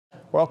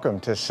Welcome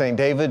to St.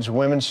 David's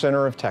Women's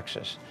Center of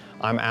Texas.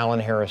 I'm Alan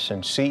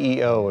Harrison,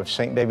 CEO of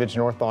St. David's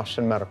North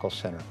Austin Medical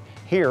Center.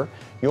 Here,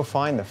 you'll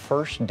find the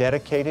first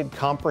dedicated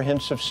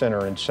comprehensive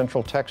center in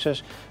Central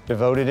Texas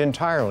devoted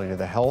entirely to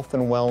the health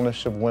and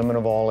wellness of women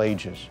of all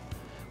ages.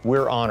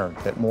 We're honored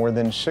that more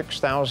than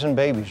 6,000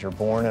 babies are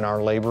born in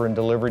our labor and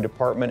delivery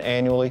department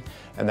annually,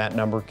 and that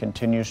number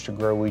continues to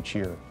grow each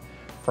year.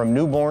 From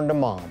newborn to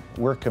mom,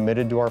 we're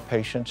committed to our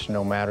patients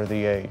no matter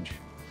the age.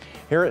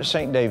 Here at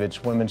St.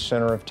 David's Women's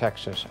Center of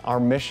Texas, our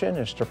mission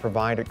is to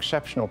provide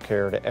exceptional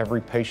care to every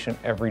patient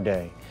every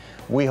day.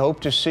 We hope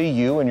to see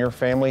you and your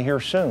family here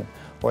soon,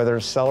 whether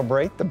to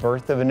celebrate the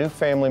birth of a new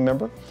family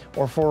member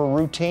or for a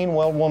routine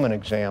well-woman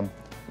exam.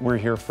 We're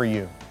here for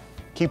you.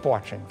 Keep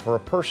watching for a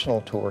personal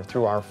tour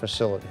through our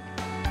facility.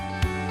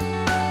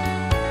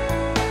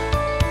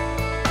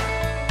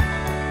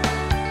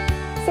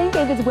 St.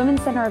 David's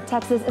Women's Center of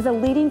Texas is a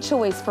leading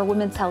choice for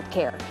women's health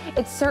care.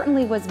 It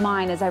certainly was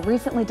mine as I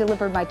recently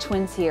delivered my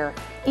twins here,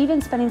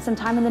 even spending some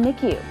time in the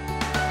NICU.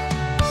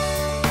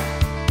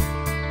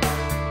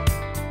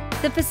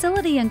 The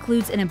facility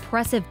includes an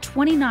impressive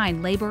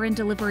 29 labor and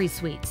delivery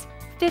suites,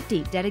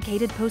 50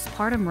 dedicated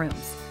postpartum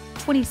rooms,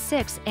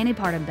 26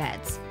 antepartum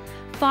beds,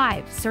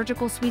 5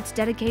 surgical suites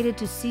dedicated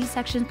to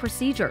C-section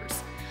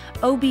procedures,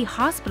 OB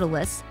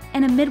hospitalists,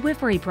 and a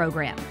midwifery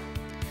program.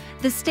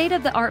 The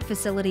state-of-the-art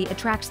facility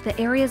attracts the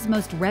area's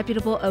most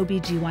reputable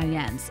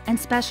OB/GYNs and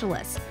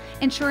specialists,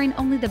 ensuring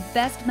only the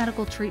best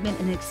medical treatment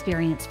and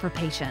experience for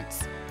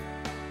patients.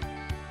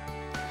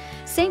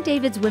 St.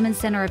 David's Women's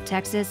Center of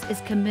Texas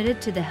is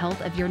committed to the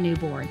health of your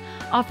newborn,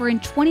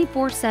 offering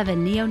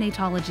 24/7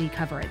 neonatology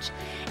coverage.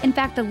 In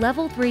fact, the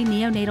Level 3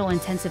 Neonatal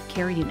Intensive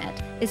Care Unit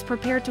is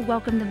prepared to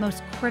welcome the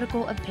most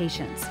critical of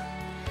patients.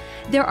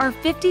 There are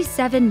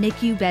 57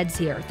 NICU beds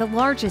here, the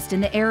largest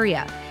in the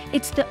area.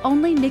 It's the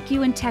only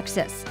NICU in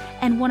Texas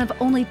and one of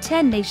only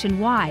 10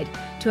 nationwide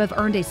to have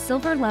earned a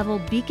Silver Level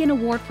Beacon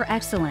Award for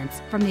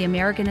Excellence from the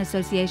American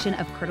Association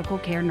of Critical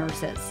Care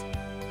Nurses.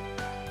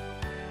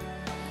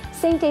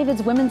 St.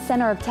 David's Women's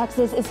Center of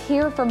Texas is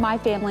here for my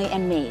family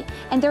and me,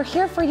 and they're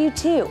here for you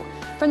too.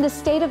 From the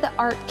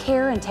state-of-the-art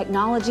care and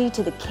technology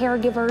to the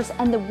caregivers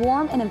and the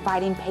warm and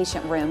inviting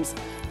patient rooms,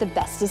 the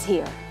best is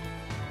here.